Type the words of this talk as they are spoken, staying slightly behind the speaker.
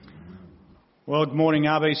Well, good morning,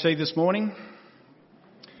 RBC, this morning.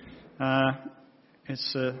 I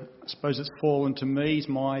suppose it's fallen to me. It's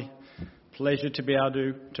my pleasure to be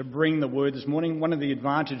able to bring the word this morning. One of the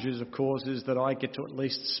advantages, of course, is that I get to at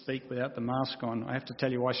least speak without the mask on. I have to tell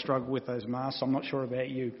you, I struggle with those masks. I'm not sure about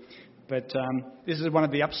you. But this is one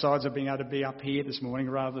of the upsides of being able to be up here this morning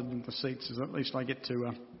rather than the seats, is at least I get to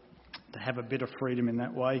have a bit of freedom in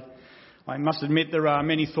that way. I must admit there are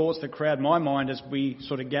many thoughts that crowd my mind as we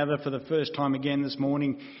sort of gather for the first time again this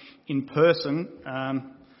morning in person.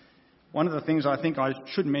 One of the things I think I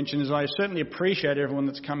should mention is I certainly appreciate everyone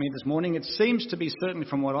that's come here this morning. It seems to be, certainly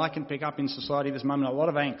from what I can pick up in society this moment, a lot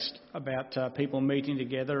of angst about people meeting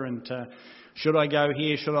together and should I go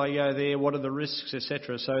here, should I go there, what are the risks,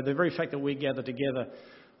 etc. So the very fact that we gather together,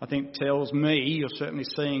 I think, tells me, or certainly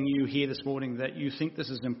seeing you here this morning, that you think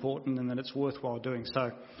this is important and that it's worthwhile doing.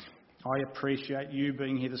 So I appreciate you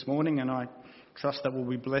being here this morning, and I trust that we'll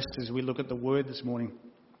be blessed as we look at the Word this morning.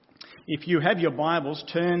 If you have your Bibles,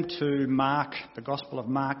 turn to Mark, the Gospel of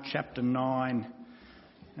Mark, chapter 9,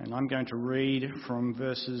 and I'm going to read from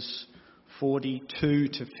verses 42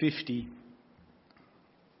 to 50.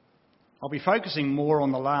 I'll be focusing more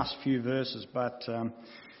on the last few verses, but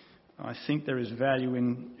I think there is value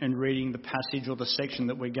in reading the passage or the section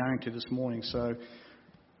that we're going to this morning. So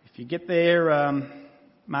if you get there,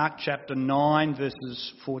 Mark chapter 9,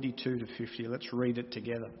 verses 42 to 50. Let's read it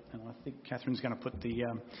together. And I think Catherine's going to put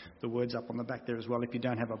the words up on the back there as well if you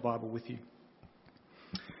don't have a Bible with you.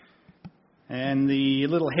 And the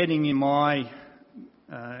little heading in my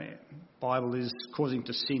Bible is causing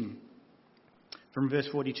to sin. From verse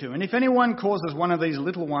 42. And if anyone causes one of these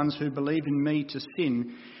little ones who believe in me to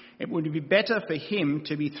sin, it would be better for him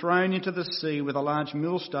to be thrown into the sea with a large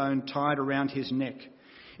millstone tied around his neck.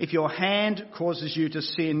 If your hand causes you to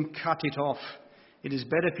sin, cut it off. It is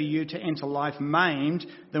better for you to enter life maimed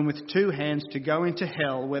than with two hands to go into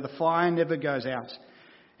hell where the fire never goes out.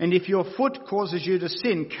 And if your foot causes you to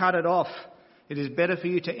sin, cut it off. It is better for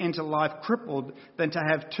you to enter life crippled than to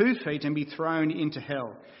have 2 feet and be thrown into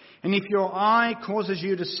hell. And if your eye causes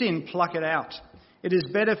you to sin, pluck it out. It is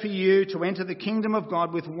better for you to enter the kingdom of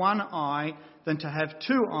God with one eye than to have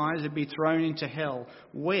 2 eyes and be thrown into hell,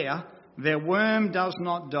 where their worm does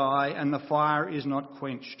not die and the fire is not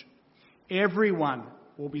quenched. Everyone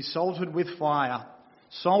will be salted with fire.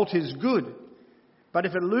 Salt is good, but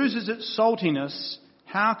if it loses its saltiness,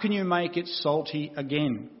 how can you make it salty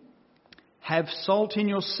again? Have salt in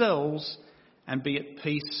yourselves and be at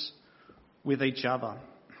peace with each other.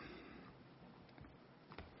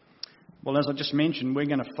 Well, as I just mentioned, we're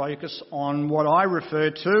going to focus on what I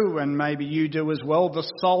refer to, and maybe you do as well, the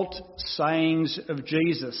salt sayings of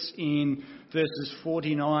Jesus in verses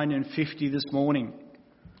 49 and 50 this morning.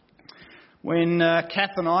 When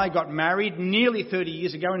Kath and I got married nearly 30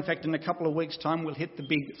 years ago, in fact in a couple of weeks' time we'll hit the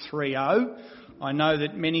big 3-0. I know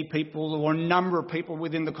that many people, or a number of people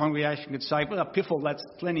within the congregation could say, well, piffle, that's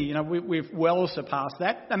plenty, we've well surpassed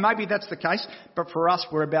that. And maybe that's the case, but for us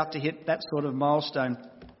we're about to hit that sort of milestone.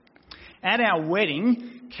 At our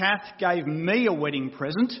wedding, Kath gave me a wedding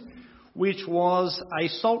present, which was a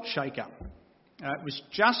salt shaker. It was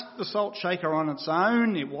just the salt shaker on its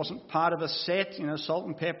own. It wasn't part of a set, salt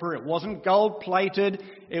and pepper. It wasn't gold-plated.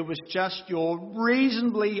 It was just your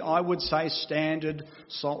reasonably, I would say, standard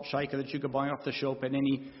salt shaker that you could buy off the shelf at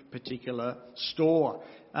any particular store.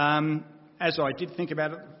 As I did think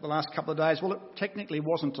about it the last couple of days, well, it technically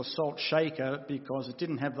wasn't a salt shaker because it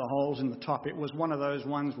didn't have the holes in the top. It was one of those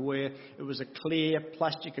ones where it was a clear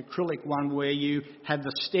plastic acrylic one where you had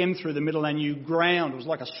the stem through the middle and you ground. It was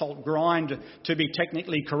like a salt grind to be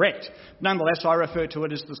technically correct. Nonetheless, I refer to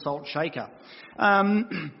it as the salt shaker.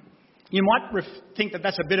 You might think that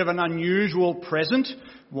that's a bit of an unusual present.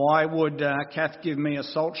 Why would Kath give me a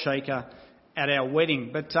salt shaker at our wedding?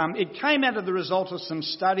 But it came out of the result of some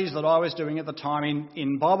studies that I was doing at the time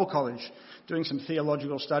in Bible college, doing some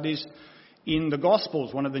theological studies in the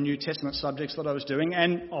Gospels, one of the New Testament subjects that I was doing,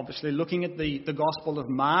 and obviously looking at the Gospel of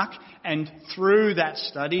Mark, and through that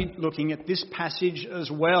study looking at this passage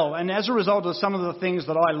as well. And as a result of some of the things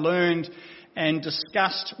that I learned and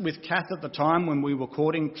discussed with Kath at the time when we were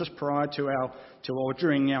courting, just prior to or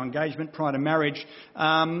during our engagement, prior to marriage,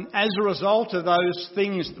 as a result of those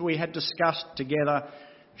things that we had discussed together,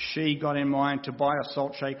 she got in mind to buy a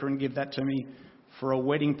salt shaker and give that to me for a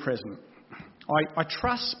wedding present. I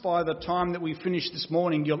trust by the time that we finish this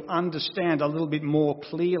morning, you'll understand a little bit more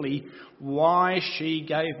clearly why she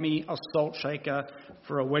gave me a salt shaker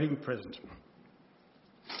for a wedding present.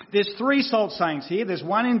 There's 3 salt sayings here. There's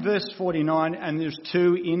one in verse 49 and there's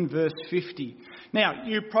 2 in verse 50. Now,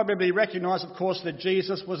 you probably recognise, of course, that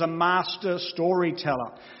Jesus was a master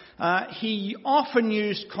storyteller. He often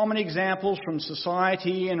used common examples from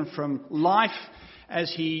society and from life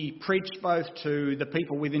as he preached both to the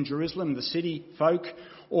people within Jerusalem, the city folk,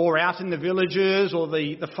 or out in the villages, or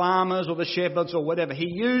the farmers, or the shepherds, or whatever. He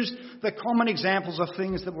used the common examples of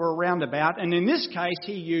things that were around about, and in this case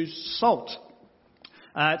he used salt.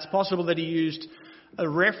 It's possible that he used a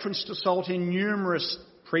reference to salt in numerous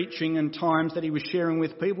preaching and times that he was sharing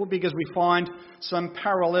with people, because we find some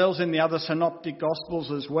parallels in the other synoptic gospels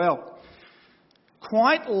as well.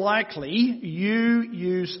 Quite likely you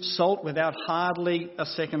use salt without hardly a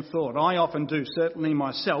second thought. I often do, certainly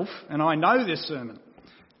myself, and I know this sermon.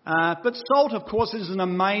 But salt, of course, is an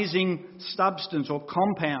amazing substance or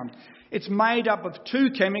compound. It's made up of two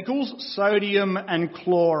chemicals, sodium and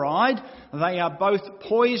chloride. They are both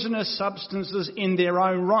poisonous substances in their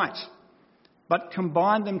own right, but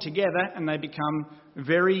combine them together and they become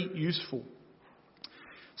very useful.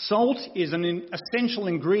 Salt is an essential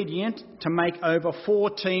ingredient to make over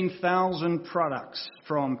 14,000 products,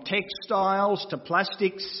 from textiles to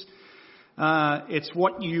plastics. It's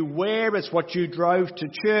what you wear, it's what you drove to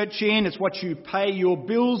church in, it's what you pay your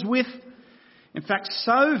bills with. In fact,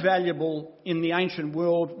 so valuable in the ancient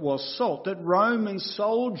world was salt that Roman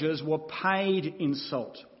soldiers were paid in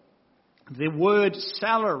salt. The word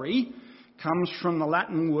salary comes from the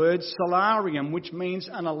Latin word salarium, which means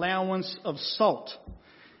an allowance of salt.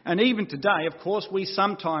 And even today, of course, we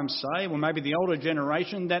sometimes say, or maybe the older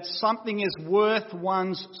generation, that something is worth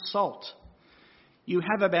one's salt. You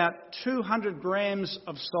have about 200 grams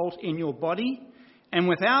of salt in your body, and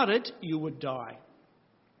without it, you would die.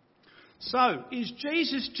 So, is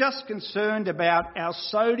Jesus just concerned about our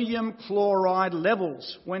sodium chloride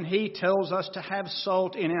levels when he tells us to have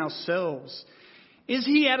salt in ourselves? Is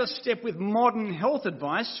he out of step with modern health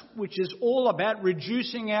advice, which is all about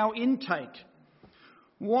reducing our intake?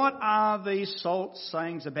 What are these salt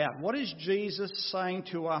sayings about? What is Jesus saying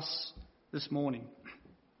to us this morning?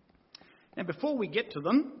 Now, before we get to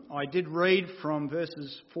them, I did read from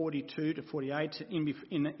verses 42 to 48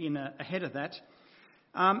 ahead of that.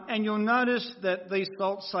 And you'll notice that these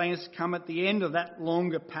salt sayings come at the end of that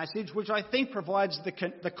longer passage, which I think provides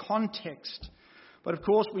the context. But of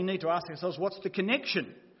course, we need to ask ourselves, what's the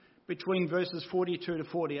connection between verses 42 to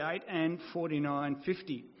 48 and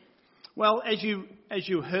 49-50? Well, as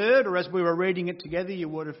you heard, or as we were reading it together, you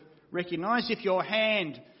would have recognised, if your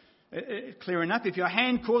hand, clear enough, if your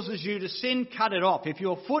hand causes you to sin, cut it off. If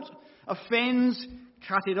your foot offends,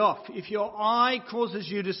 cut it off. If your eye causes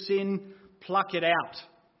you to sin, pluck it out.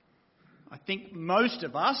 I think most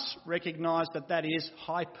of us recognise that that is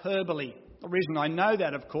hyperbole. The reason I know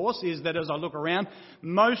that, of course, is that as I look around,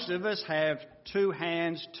 most of us have 2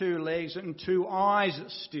 hands, 2 legs and 2 eyes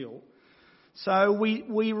still. So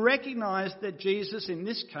we recognise that Jesus in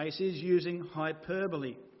this case is using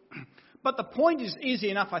hyperbole. But the point is easy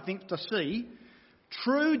enough, I think, to see.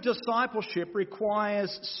 True discipleship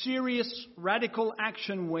requires serious, radical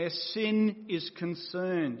action where sin is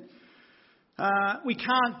concerned. We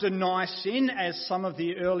can't deny sin, as some of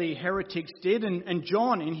the early heretics did, and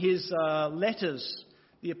John in his letters,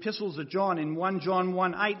 the epistles of John, in 1 John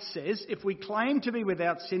 1:8 says, if we claim to be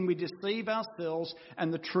without sin, we deceive ourselves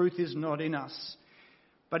and the truth is not in us.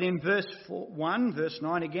 But in verse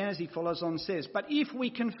 9 again, as he follows on, says, but if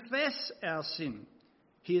we confess our sin,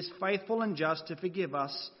 he is faithful and just to forgive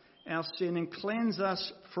us our sin and cleanse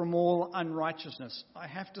us from all unrighteousness. I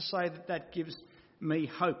have to say that gives me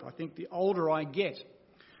hope. I think the older I get,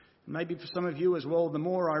 maybe for some of you as well, the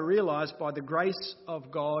more I realise by the grace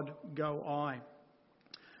of God go I.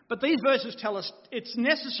 But these verses tell us it's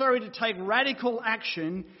necessary to take radical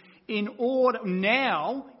action in order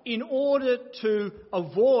to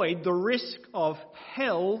avoid the risk of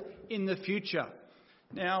hell in the future.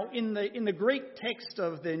 Now, in the Greek text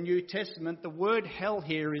of the New Testament, the word hell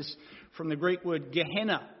here is from the Greek word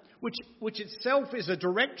Gehenna, which itself is a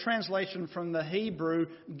direct translation from the Hebrew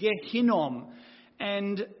Gehinnom,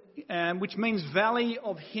 and which means Valley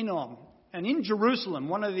of Hinnom. And in Jerusalem,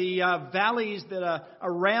 one of the valleys that are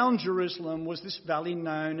around Jerusalem was this valley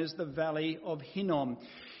known as the Valley of Hinnom.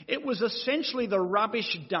 It was essentially the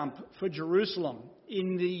rubbish dump for Jerusalem.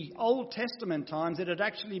 In the Old Testament times, it had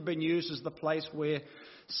actually been used as the place where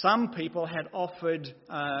some people had offered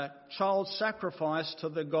child sacrifice to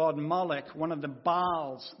the god Molech, one of the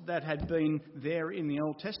Baals that had been there in the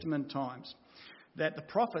Old Testament times, that the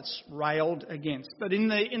prophets railed against. But in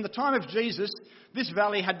the time of Jesus, this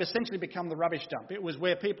valley had essentially become the rubbish dump. It was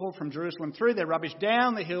where people from Jerusalem threw their rubbish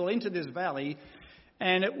down the hill into this valley,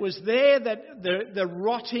 and it was there that the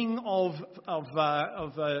rotting of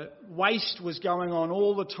waste was going on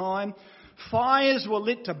all the time. Fires were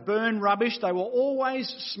lit to burn rubbish. They were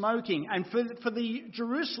always smoking. And for the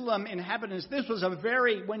Jerusalem inhabitants, this was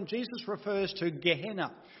when Jesus refers to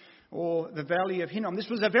Gehenna, or the Valley of Hinnom, this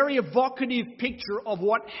was a very evocative picture of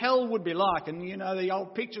what hell would be like. And, the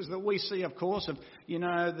old pictures that we see, of course, of,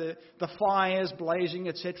 the fires blazing,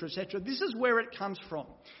 etc., etc. This is where it comes from.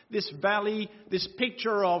 This valley, this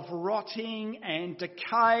picture of rotting and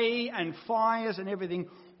decay and fires and everything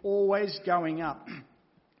always going up.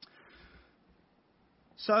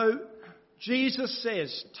 So Jesus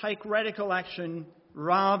says, take radical action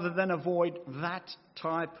rather than avoid that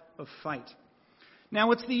type of fate.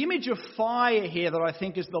 Now, it's the image of fire here that I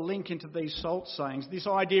think is the link into these salt sayings, this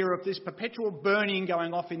idea of this perpetual burning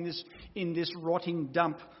going off in this rotting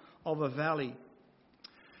dump of a valley.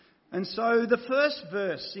 And so the first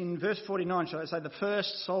verse, in verse 49, shall I say, the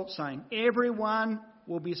first salt saying, everyone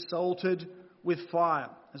will be salted with fire.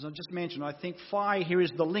 As I just mentioned, I think fire here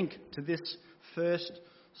is the link to this first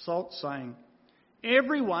salt saying.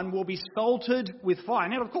 Everyone will be salted with fire.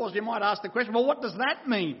 Now, of course, you might ask the question, well, what does that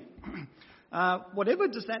mean? Whatever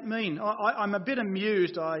does that mean? I'm a bit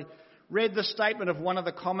amused. I read the statement of one of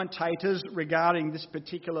the commentators regarding this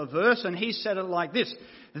particular verse, and he said it like this.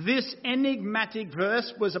 This enigmatic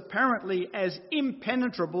verse was apparently as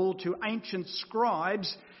impenetrable to ancient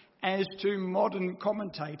scribes as to modern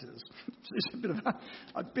commentators. It's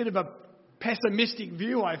a bit of a pessimistic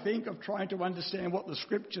view, I think, of trying to understand what the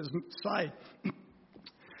scriptures say.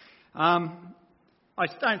 I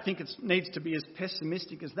don't think it needs to be as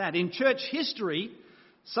pessimistic as that. In church history,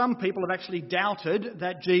 some people have actually doubted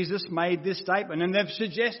that Jesus made this statement, and they've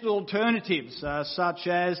suggested alternatives such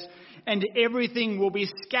as, and everything will be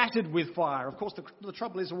scattered with fire. Of course, the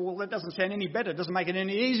trouble is, well, that doesn't sound any better. It doesn't make it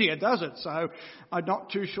any easier, does it? So I'm not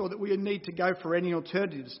too sure that we need to go for any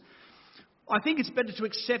alternatives. I think it's better to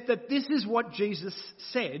accept that this is what Jesus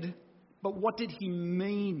said, but what did he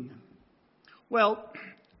mean? Well,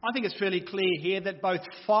 I think it's fairly clear here that both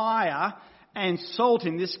fire and salt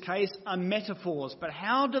in this case are metaphors, but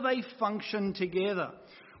how do they function together?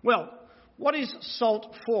 Well, what is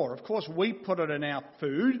salt for? Of course, we put it in our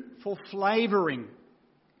food for flavouring.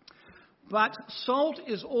 But salt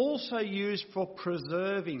is also used for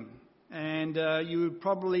preserving. And you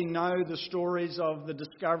probably know the stories of the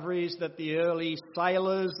discoveries that the early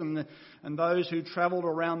sailors and those who travelled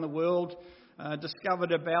around the world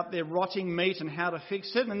discovered about their rotting meat and how to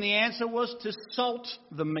fix it. And the answer was to salt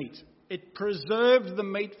the meat. It preserved the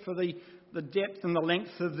meat for the depth and the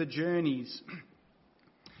length of the journeys.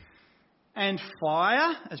 And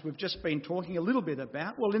fire, as we've just been talking a little bit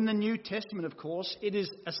about, well, in the New Testament, of course, it is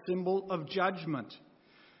a symbol of judgment.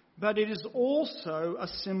 But it is also a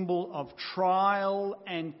symbol of trial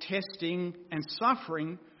and testing and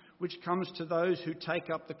suffering, which comes to those who take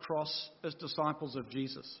up the cross as disciples of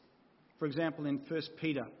Jesus. For example, in 1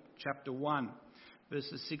 Peter chapter 1,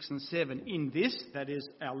 verses 6 and 7, in this, that is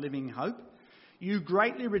our living hope, you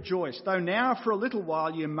greatly rejoice, though now for a little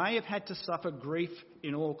while you may have had to suffer grief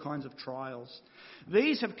in all kinds of trials.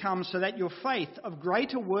 These have come so that your faith, of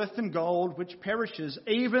greater worth than gold, which perishes,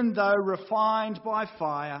 even though refined by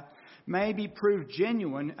fire, may be proved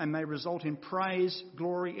genuine and may result in praise,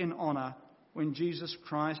 glory and honour when Jesus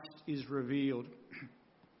Christ is revealed.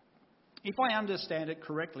 If I understand it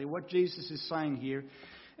correctly, what Jesus is saying here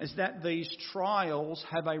is that these trials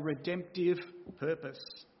have a redemptive purpose.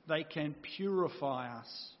 They can purify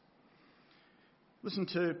us. Listen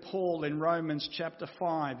to Paul in Romans chapter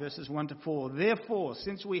 5, verses 1 to 4. Therefore,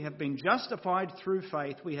 since we have been justified through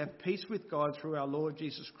faith, we have peace with God through our Lord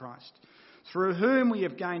Jesus Christ, through whom we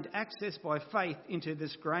have gained access by faith into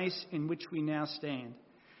this grace in which we now stand.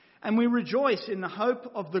 And we rejoice in the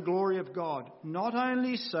hope of the glory of God. Not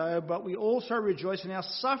only so, but we also rejoice in our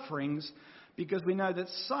sufferings, because we know that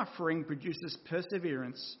suffering produces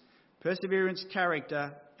perseverance, perseverance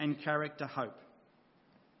character, and character hope.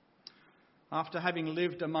 After having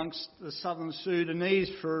lived amongst the southern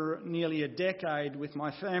Sudanese for nearly a decade with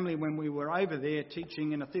my family when we were over there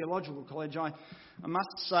teaching in a theological college, I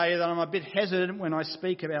must say that I'm a bit hesitant when I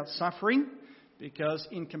speak about suffering, because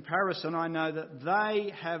in comparison I know that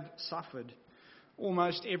they have suffered.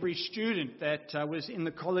 Almost every student that was in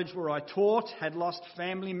the college where I taught had lost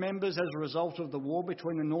family members as a result of the war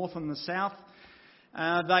between the North and the South.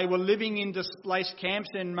 They were living in displaced camps,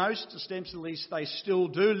 and most, ostensibly they still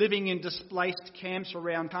do, living in displaced camps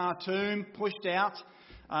around Khartoum, pushed out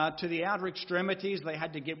to the outer extremities. They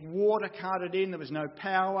had to get water carted in. There was no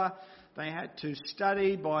power. They had to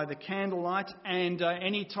study by the candlelight, and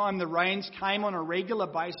any time the rains came on a regular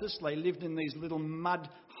basis, they lived in these little mud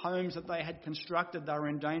homes that they had constructed. They were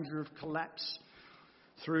in danger of collapse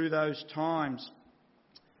through those times.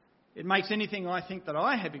 It makes anything I think that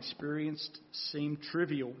I have experienced seem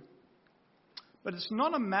trivial. But it's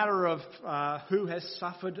not a matter of who has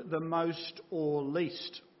suffered the most or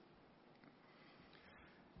least.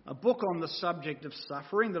 A book on the subject of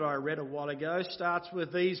suffering that I read a while ago starts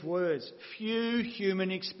with these words: "Few human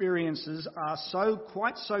experiences are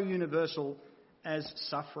quite so universal as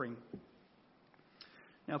suffering."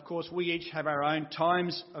 Now, of course, we each have our own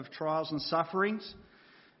times of trials and sufferings.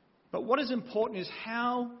 But what is important is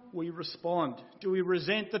how we respond. Do we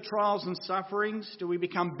resent the trials and sufferings? Do we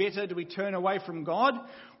become bitter? Do we turn away from God?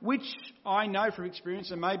 Which I know from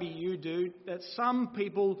experience, and maybe you do, that some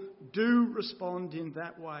people do respond in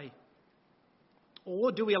that way.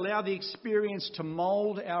 Or do we allow the experience to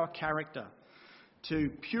mould our character, to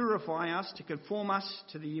purify us, to conform us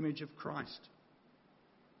to the image of Christ?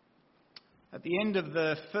 At the end of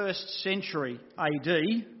the 1st century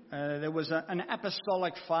AD, there was an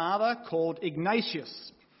apostolic father called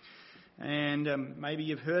Ignatius. And maybe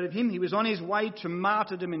you've heard of him. He was on his way to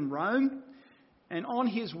martyrdom in Rome. And on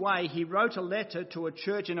his way, he wrote a letter to a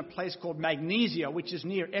church in a place called Magnesia, which is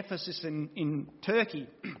near Ephesus in Turkey.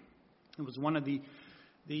 It was one of the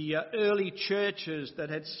early churches that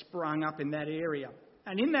had sprung up in that area.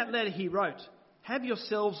 And in that letter he wrote, "Have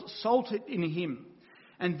yourselves salted in him,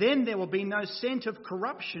 and then there will be no scent of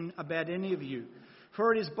corruption about any of you.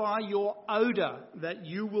 For it is by your odour that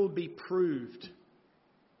you will be proved."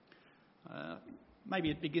 Maybe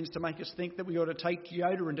it begins to make us think that we ought to take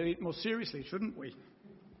deodorant a bit more seriously, shouldn't we?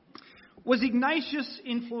 Was Ignatius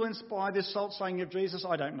influenced by this salt saying of Jesus?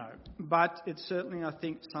 I don't know. But it's certainly, I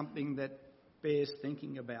think, something that bears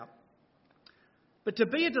thinking about. But to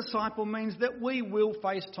be a disciple means that we will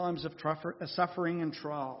face times of suffering and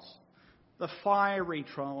trials. The fiery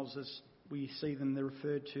trials, as we see them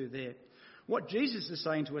referred to there. What Jesus is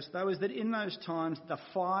saying to us, though, is that in those times, the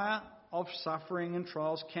fire of suffering and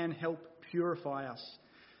trials can help purify us.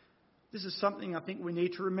 This is something I think we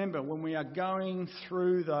need to remember when we are going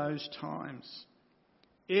through those times.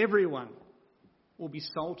 Everyone will be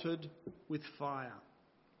salted with fire.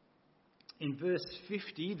 In verse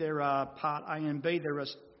 50, there are part A and B. There are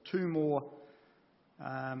two more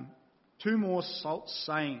salt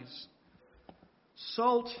sayings.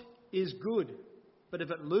 Salt is good, but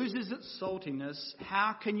if it loses its saltiness,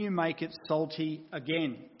 how can you make it salty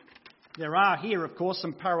again? There are here, of course,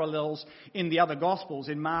 some parallels in the other Gospels,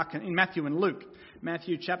 in Matthew and Luke.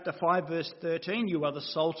 Matthew chapter 5, verse 13, "You are the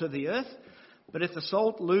salt of the earth, but if the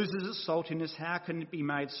salt loses its saltiness, how can it be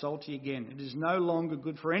made salty again? It is no longer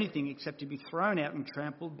good for anything except to be thrown out and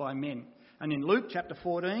trampled by men." And in Luke chapter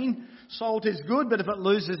 14, "Salt is good, but if it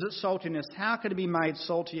loses its saltiness, how can it be made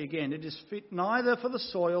salty again? It is fit neither for the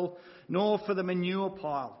soil nor for the manure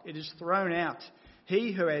pile. It is thrown out.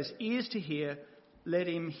 He who has ears to hear, let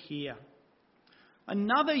him hear."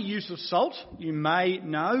 Another use of salt, you may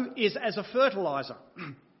know, is as a fertiliser.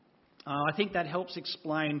 I think that helps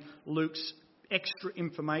explain Luke's extra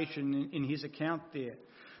information in his account there.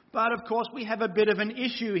 But of course we have a bit of an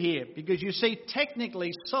issue here, because you see,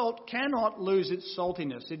 technically salt cannot lose its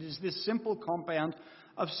saltiness. It is this simple compound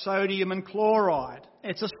of sodium and chloride.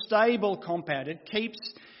 It's a stable compound. It keeps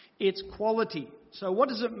its quality. So what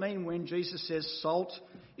does it mean when Jesus says salt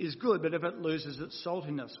is good, but if it loses its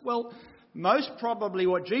saltiness? Well, most probably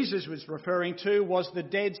what Jesus was referring to was the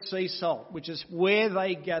Dead Sea salt, which is where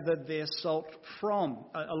they gathered their salt from,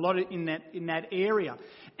 a lot in that area.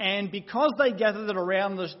 And because they gathered it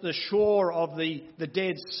around the shore of the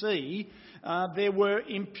Dead Sea, there were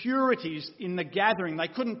impurities in the gathering. They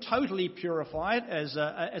couldn't totally purify it as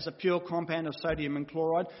a pure compound of sodium and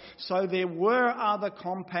chloride. So there were other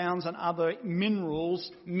compounds and other minerals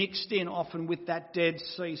mixed in, often with that Dead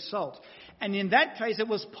Sea salt. And in that case, it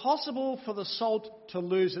was possible for the salt to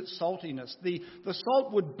lose its saltiness. The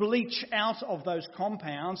salt would bleach out of those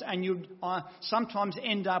compounds, and you'd sometimes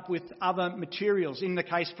end up with other materials. In the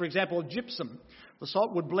case, for example, of gypsum. The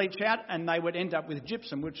salt would bleach out and they would end up with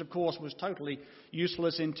gypsum, which of course was totally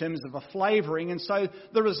useless in terms of a flavouring. And so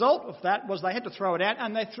the result of that was they had to throw it out,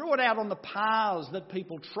 and they threw it out on the paths that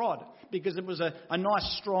people trod, because it was a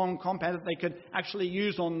nice strong compound that they could actually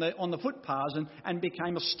use on the footpaths and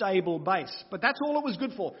became a stable base. But that's all it was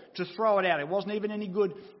good for, to throw it out. It wasn't even any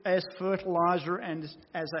good as fertiliser and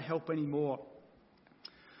as a help anymore.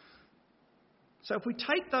 So if we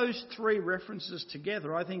take those three references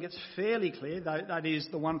together, I think it's fairly clear, that is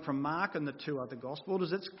the one from Mark and the two other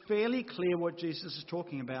Gospels, it's fairly clear what Jesus is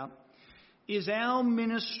talking about is our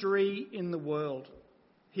ministry in the world.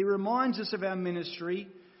 He reminds us of our ministry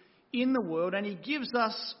in the world, and he gives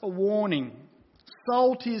us a warning.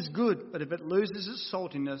 Salt is good, but if it loses its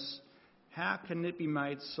saltiness, how can it be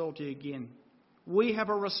made salty again? We have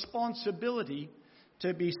a responsibility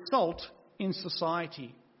to be salt in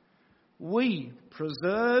society. We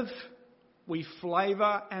preserve, we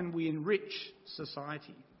flavour and we enrich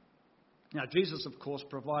society. Now, Jesus, of course,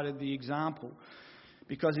 provided the example.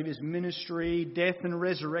 Because of his ministry, death and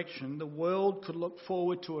resurrection, the world could look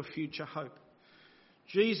forward to a future hope.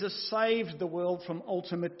 Jesus saved the world from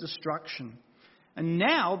ultimate destruction. And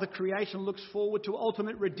now the creation looks forward to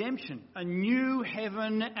ultimate redemption, a new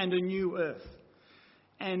heaven and a new earth.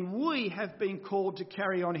 And we have been called to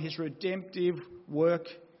carry on his redemptive work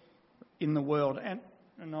in the world.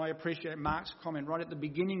 And I appreciate Mark's comment right at the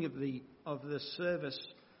beginning of the service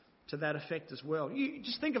to that effect as well. You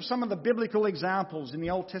just think of some of the biblical examples in the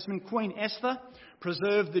Old Testament. Queen Esther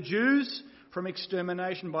preserved the Jews from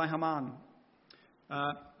extermination by Haman.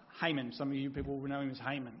 Haman, some of you people will know him as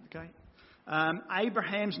Haman. Okay.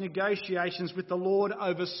 Abraham's negotiations with the Lord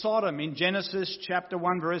over Sodom in Genesis chapter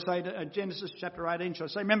 1, verse 8, Genesis chapter 18. So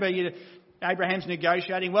remember, Abraham's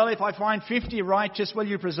negotiating. Well, if I find 50 righteous, will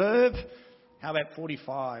you preserve? How about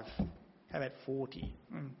 45? How about 40?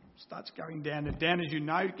 Starts going down and down, as you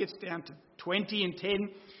know. It gets down to 20 and 10.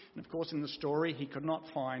 And of course, in the story, he could not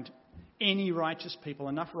find any righteous people,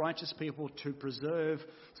 enough righteous people to preserve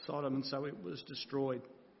Sodom, and so it was destroyed.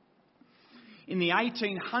 In the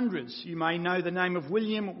 1800s, you may know the name of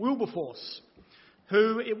William Wilberforce,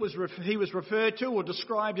 who he was referred to or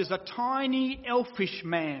described as a tiny, elfish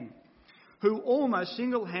man who almost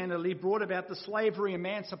single-handedly brought about the Slavery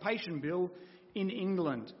Emancipation Bill in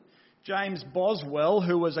England. James Boswell,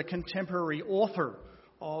 who was a contemporary author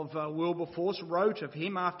of Wilberforce, wrote of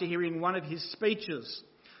him after hearing one of his speeches,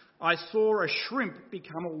 "I saw a shrimp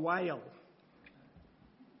become a whale."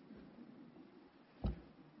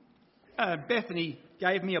 Bethany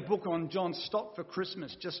gave me a book on John Stott for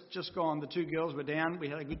Christmas, just gone. The two girls were down. We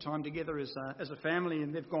had a good time together as a family,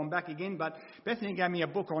 and they've gone back again. But Bethany gave me a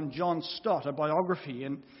book on John Stott, a biography,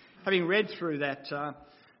 and having read through that,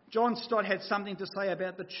 John Stott had something to say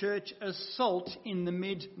about the church as salt in the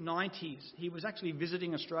mid-90s. He was actually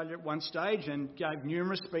visiting Australia at one stage and gave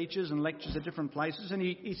numerous speeches and lectures at different places. And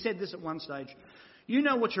he said this at one stage: "You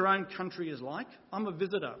know what your own country is like. I'm a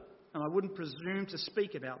visitor, and I wouldn't presume to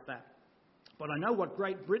speak about that. But I know what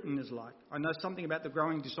Great Britain is like. I know something about the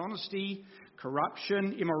growing dishonesty,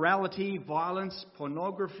 corruption, immorality, violence,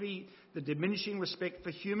 pornography, the diminishing respect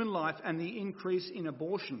for human life, and the increase in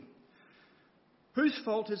abortion. Whose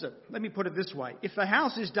fault is it? Let me put it this way. If the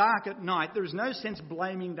house is dark at night, there is no sense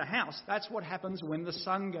blaming the house. That's what happens when the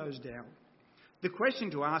sun goes down. The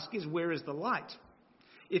question to ask is, where is the light?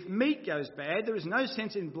 If meat goes bad, there is no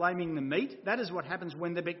sense in blaming the meat. That is what happens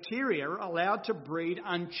when the bacteria are allowed to breed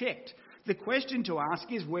unchecked. The question to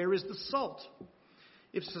ask is, where is the salt?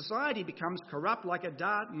 If society becomes corrupt like a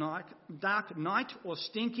dark night or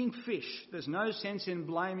stinking fish, there's no sense in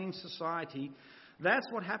blaming society. That's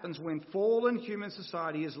what happens when fallen human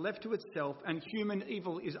society is left to itself and human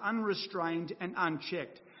evil is unrestrained and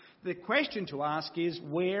unchecked. The question to ask is,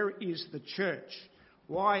 where is the church?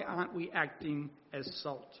 Why aren't we acting as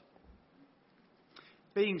salt?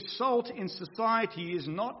 Being salt in society is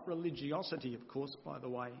not religiosity, of course, by the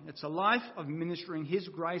way. It's a life of ministering his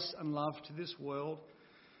grace and love to this world.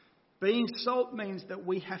 Being salt means that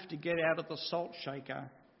we have to get out of the salt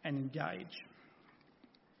shaker and engage.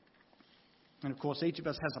 And of course, each of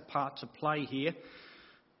us has a part to play here.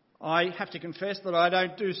 I have to confess that I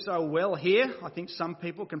don't do so well here. I think some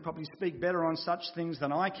people can probably speak better on such things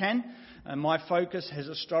than I can. And my focus has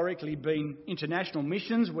historically been international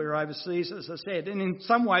missions. We're overseas, as I said. And in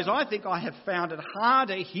some ways, I think I have found it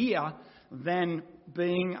harder here than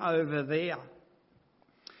being over there.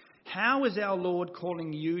 How is our Lord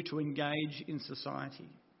calling you to engage in society?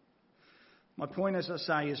 My point, as I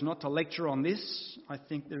say, is not to lecture on this. I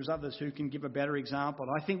think there's others who can give a better example.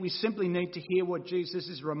 I think we simply need to hear what Jesus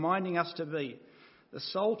is reminding us to be, the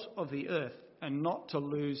salt of the earth, and not to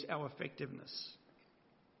lose our effectiveness.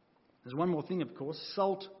 There's one more thing, of course.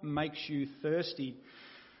 Salt makes you thirsty.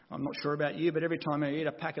 I'm not sure about you, but every time I eat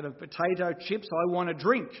a packet of potato chips, I want a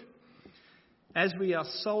drink. As we are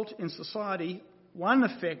salt in society, one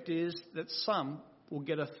effect is that some will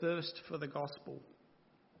get a thirst for the gospel.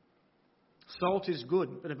 Salt is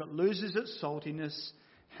good, but if it loses its saltiness,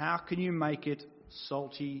 how can you make it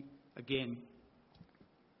salty again?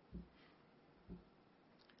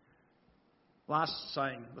 Last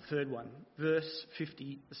saying, the third one, verse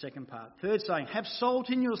 50, the second part. Third saying, have salt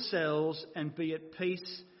in yourselves and be at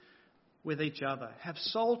peace with each other. Have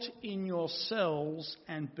salt in yourselves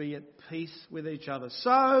and be at peace with each other.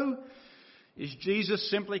 So, is Jesus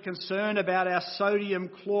simply concerned about our sodium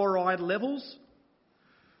chloride levels?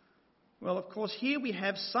 Well, of course, here we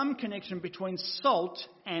have some connection between salt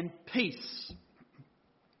and peace.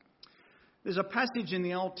 There's a passage in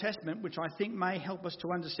the Old Testament which I think may help us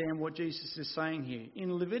to understand what Jesus is saying here.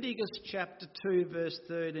 In Leviticus chapter 2, verse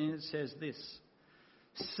 13, it says this: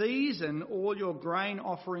 "Season all your grain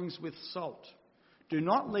offerings with salt. Do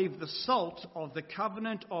not leave the salt of the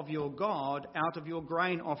covenant of your God out of your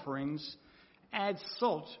grain offerings. Add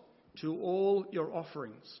salt to all your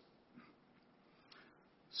offerings."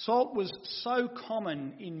 Salt was so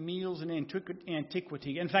common in meals in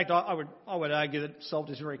antiquity. In fact, I would argue that salt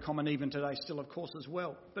is very common even today still, of course, as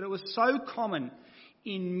well. But it was so common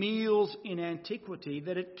in meals in antiquity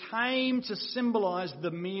that it came to symbolise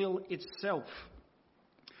the meal itself.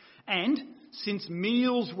 And since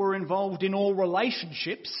meals were involved in all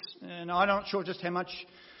relationships, and I'm not sure just how much,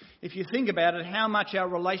 if you think about it, how much our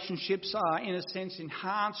relationships are, in a sense,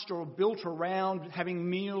 enhanced or built around having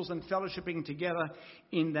meals and fellowshipping together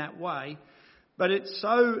in that way. But it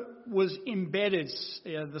so was embedded,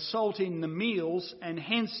 the salt in the meals and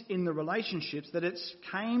hence in the relationships, that it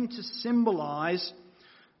came to symbolise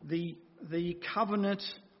the covenant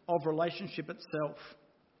of relationship itself.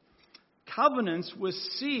 Covenants were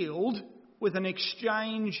sealed with an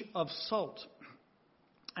exchange of salt.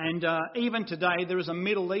 And even today there is a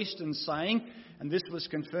Middle Eastern saying, and this was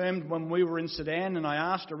confirmed when we were in Sudan, and I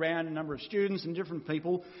asked around a number of students and different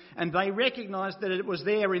people, and they recognised that it was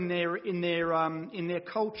there in their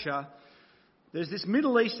culture. There's this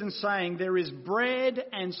Middle Eastern saying, "There is bread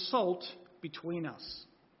and salt between us."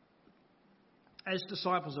 As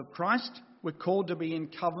disciples of Christ, we're called to be in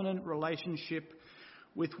covenant relationship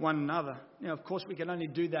with one another. Now, of course, we can only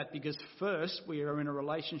do that because first we are in a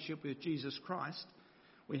relationship with Jesus Christ.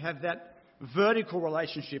 We have that vertical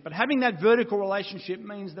relationship. But having that vertical relationship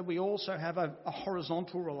means that we also have a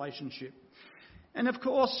horizontal relationship. And of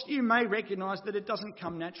course, you may recognise that it doesn't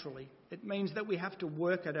come naturally. It means that we have to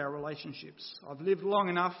work at our relationships. I've lived long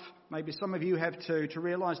enough, maybe some of you have too, to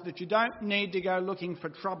realise that you don't need to go looking for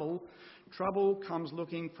trouble. Trouble comes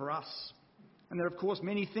looking for us. And there are, of course,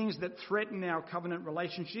 many things that threaten our covenant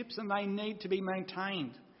relationships, and they need to be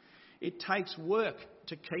maintained. It takes work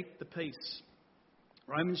to keep the peace.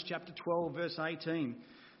 Romans chapter 12, verse 18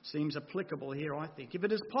 seems applicable here, I think. "If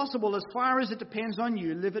it is possible, as far as it depends on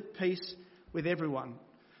you, live at peace with everyone."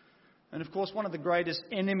 And of course, one of the greatest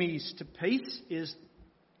enemies to peace is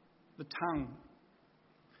the tongue.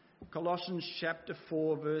 Colossians chapter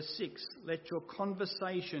 4, verse 6, "Let your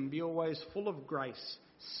conversation be always full of grace,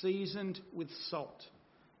 seasoned with salt,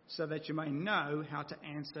 so that you may know how to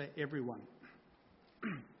answer everyone."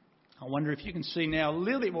 I wonder if you can see now a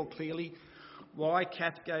little bit more clearly why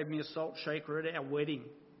Kath gave me a salt shaker at our wedding.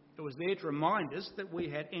 It was there to remind us that we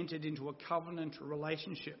had entered into a covenant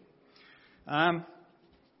relationship. I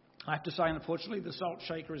have to say, unfortunately, the salt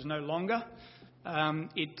shaker is no longer.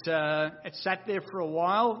 It sat there for a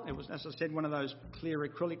while. It was, as I said, one of those clear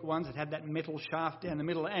acrylic ones. It had that metal shaft down the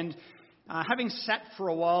middle. And having sat for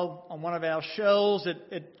a while on one of our shelves,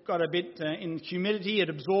 it got a bit in humidity. It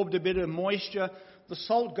absorbed a bit of moisture. The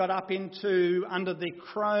salt got up into under the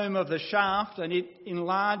chrome of the shaft, and it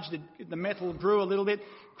enlarged. The metal grew a little bit,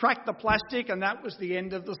 cracked the plastic, and that was the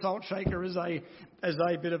end of the salt shaker as a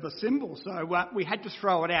bit of a symbol. So we had to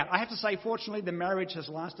throw it out. I have to say, fortunately, the marriage has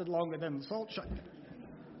lasted longer than the salt shaker.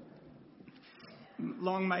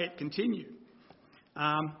 Long may it continue.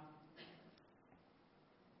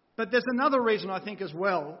 But there's another reason, I think, as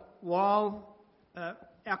well, while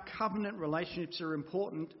our covenant relationships are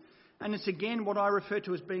important. And it's again what I refer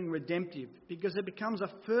to as being redemptive, because it becomes a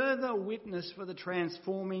further witness for the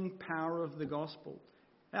transforming power of the gospel.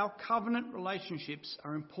 Our covenant relationships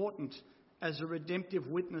are important as a redemptive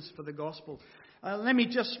witness for the gospel. Let me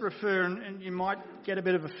just refer, and you might get a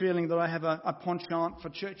bit of a feeling that I have a penchant for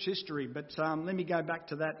church history, but let me go back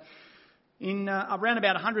to that. In around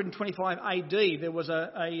about 125 AD, there was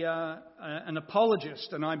an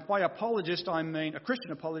apologist, and by apologist I mean a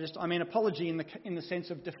Christian apologist. I mean apology in the sense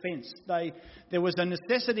of defence. There was a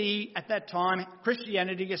necessity at that time,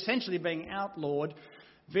 Christianity essentially being outlawed.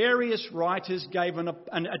 Various writers gave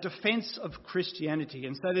a defence of Christianity,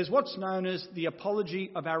 and so there's what's known as the Apology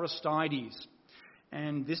of Aristides.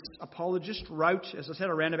 And this apologist wrote, as I said,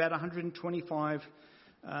 around about 125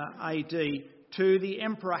 AD. To the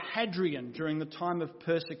Emperor Hadrian during the time of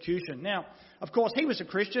persecution. Now, of course, he was a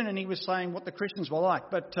Christian and he was saying what the Christians were like,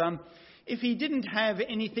 but if he didn't have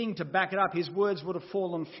anything to back it up, his words would have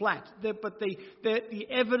fallen flat. But the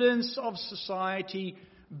evidence of society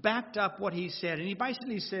backed up what he said, and he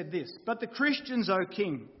basically said this: "But the Christians, O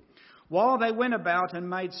King, while they went about and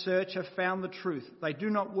made search, have found the truth. They do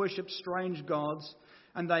not worship strange gods,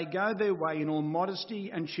 and they go their way in all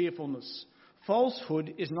modesty and cheerfulness.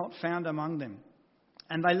 Falsehood is not found among them.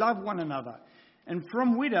 And they love one another. And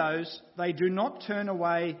from widows they do not turn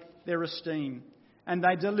away their esteem. And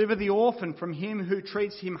they deliver the orphan from him who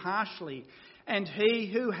treats him harshly. And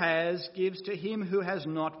he who has gives to him who has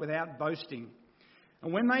not without boasting.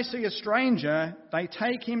 And when they see a stranger, they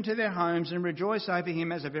take him to their homes and rejoice over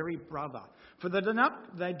him as a very brother. For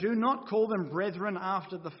they do not call them brethren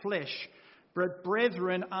after the flesh, but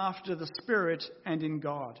brethren after the Spirit and in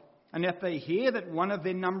God. And if they hear that one of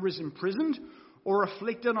their number is imprisoned or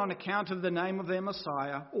afflicted on account of the name of their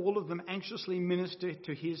Messiah, all of them anxiously minister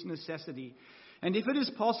to his necessity. And if it is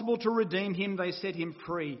possible to redeem him, they set him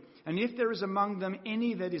free. And if there is among them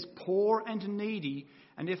any that is poor and needy,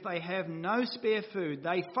 and if they have no spare food,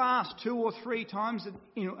 they fast 2 or 3 times,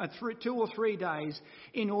 2 or 3 days,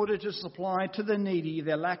 in order to supply to the needy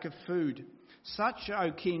their lack of food. Such,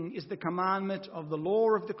 O King, is the commandment of the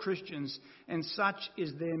law of the Christians, and such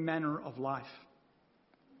is their manner of life.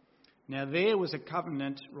 Now there was a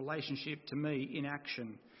covenant relationship to me in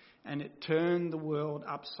action, and it turned the world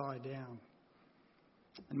upside down.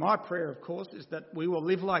 And my prayer, of course, is that we will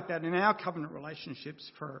live like that in our covenant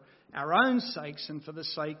relationships for our own sakes and for the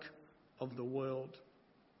sake of the world.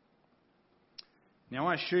 Now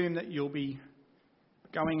I assume that you'll be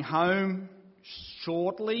going home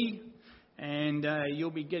shortly, and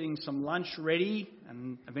you'll be getting some lunch ready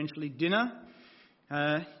and eventually dinner.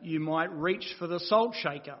 You might reach for the salt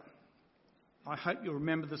shaker. I hope you'll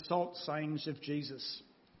remember the salt sayings of Jesus.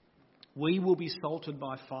 We will be salted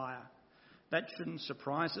by fire. That shouldn't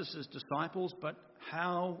surprise us as disciples, but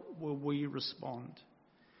how will we respond?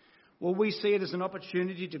 Will we see it as an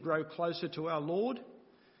opportunity to grow closer to our Lord,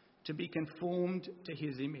 to be conformed to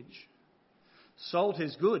his image? Salt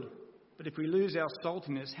is good, but if we lose our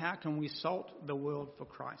saltiness, how can we salt the world for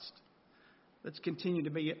Christ? Let's continue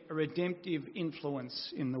to be a redemptive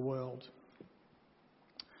influence in the world.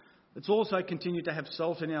 Let's also continue to have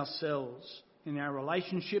salt in ourselves, in our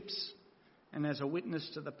relationships, and as a witness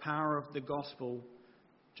to the power of the gospel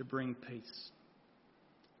to bring peace.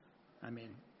 Amen.